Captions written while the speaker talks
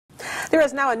There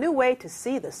is now a new way to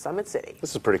see the Summit City.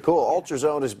 This is pretty cool.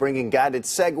 Ultrazone is bringing guided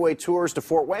Segway tours to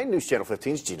Fort Wayne. News Channel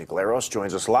 15's Gina Galeros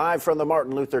joins us live from the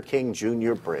Martin Luther King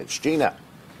Jr. Bridge. Gina.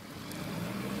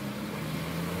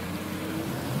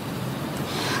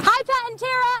 Hi, Pat and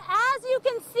Tara. As you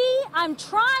can see, I'm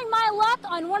trying my luck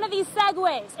on one of these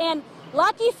Segways. And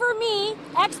lucky for me,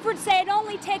 experts say it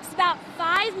only takes about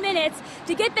 5 minutes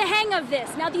to get the hang of this.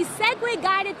 Now, these Segway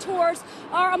guided tours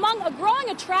are among a growing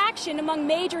attraction among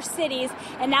major cities,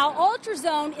 and now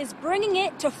Ultrazone is bringing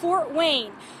it to Fort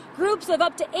Wayne. Groups of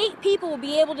up to 8 people will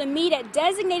be able to meet at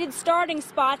designated starting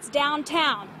spots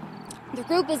downtown. The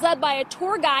group is led by a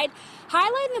tour guide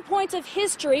highlighting the points of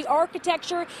history,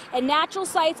 architecture, and natural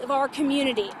sights of our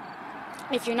community.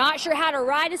 If you're not sure how to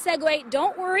ride a Segway,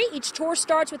 don't worry. Each tour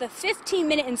starts with a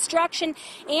 15-minute instruction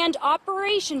and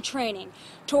operation training.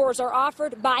 Tours are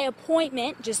offered by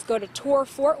appointment. Just go to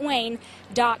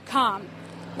tourfortwayne.com.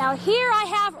 Now here I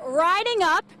have riding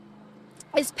up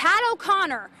is Pat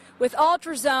O'Connor with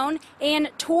Ultrazone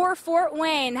and Tour Fort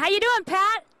Wayne. How you doing,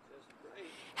 Pat? Great.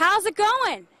 How's it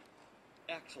going?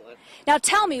 Excellent. Now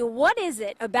tell me, what is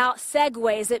it about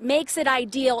Segways that makes it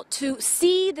ideal to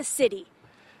see the city?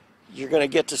 You're going to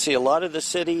get to see a lot of the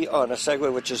city on a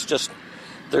Segway, which is just,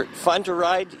 they're fun to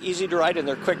ride, easy to ride, and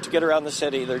they're quick to get around the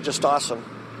city. They're just awesome.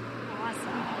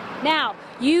 Awesome. Now,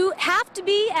 you have to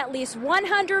be at least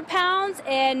 100 pounds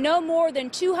and no more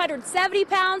than 270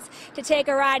 pounds to take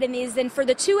a ride in these. And for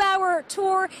the 2-hour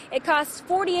tour, it costs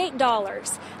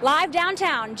 $48. Live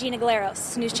downtown, Gina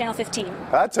Galeros, News Channel 15.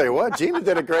 I tell you what, Gina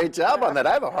did a great job on that.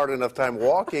 I have a hard enough time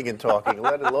walking and talking,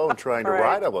 let alone trying to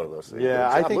ride on one of those things. Yeah,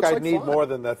 I think I'd need more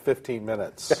than that 15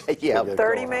 minutes. Yeah,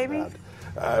 30 maybe?